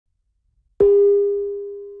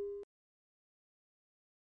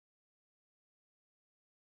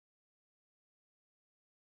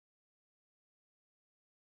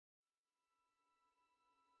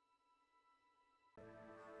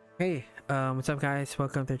Hey, what's up guys?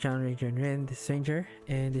 Welcome to the channel Ranger and Rin. This is Ranger,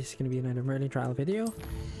 and this is going to be another Merlin trial video.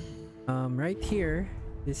 Right here,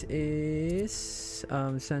 this is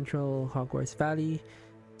Central Hogwarts Valley.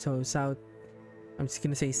 So south, I'm just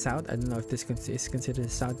going to say south. I don't know if this is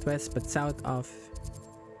considered southwest, but south of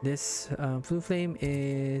this blue flame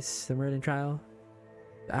is the Merlin trial.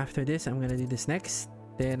 After this, I'm going to do this next.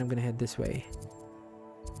 Then I'm going to head this way.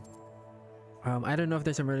 I don't know if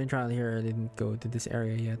there's a Merlin trial here. I didn't go to this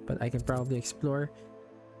area yet, but I can probably explore.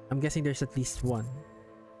 I'm guessing there's at least one.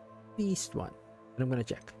 But I'm gonna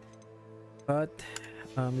check. But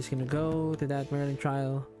I'm just gonna go to that Merlin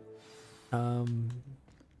trial.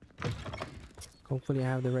 Hopefully I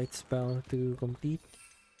have the right spell to complete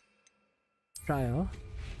trial.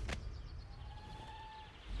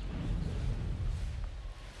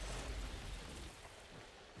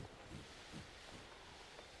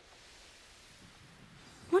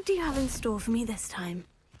 What do you have in store for me this time?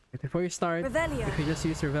 Before you start, Revelio. If you just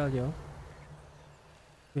use Revelio,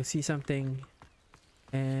 you'll see something,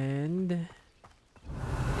 and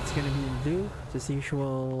it's gonna be in blue, just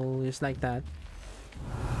usual, just like that.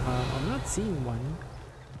 I'm not seeing one.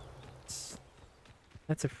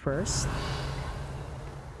 That's a first.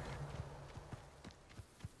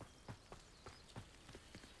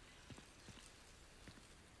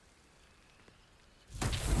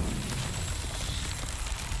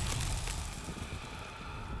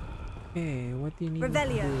 Okay, what do you need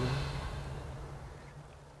Revelio. to do?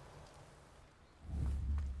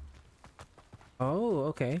 Oh,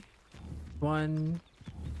 okay.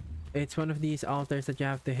 It's one of these altars that you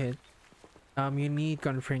have to hit. You need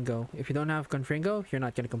Confringo. If you don't have Confringo, you're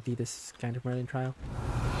not gonna complete this kind of Merlin trial.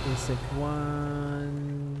 There's like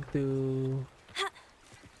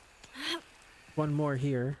one more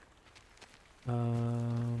here.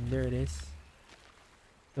 There it is.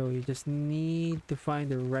 So you just need to find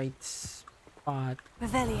the right spot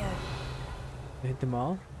Revelio. to hit them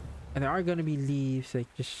all. And there are gonna be leaves like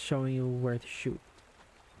just showing you where to shoot.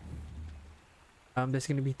 There's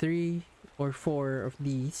gonna be 3 or 4 of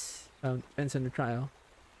these. Depends on the trial.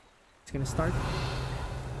 It's gonna start.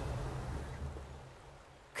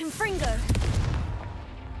 Confringo.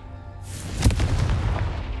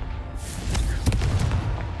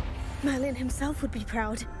 Merlin himself would be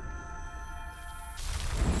proud.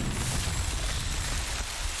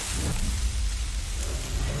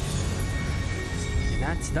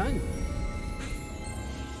 That's done.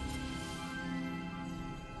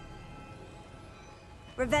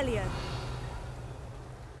 Revelio.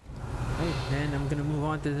 Right, then I'm gonna move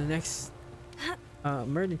on to the next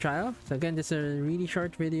Merlin trial. So again, this is a really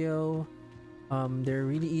short video. They're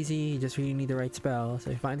really easy. You just really need the right spell. So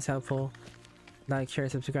if you find this helpful, like, share,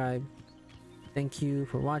 subscribe. Thank you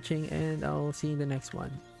for watching, and I'll see you in the next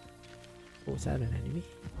one. Oh, is that an enemy?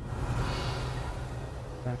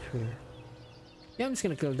 Back here. Yeah, I'm just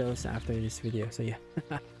gonna kill those after this video. So yeah,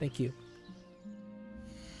 thank you.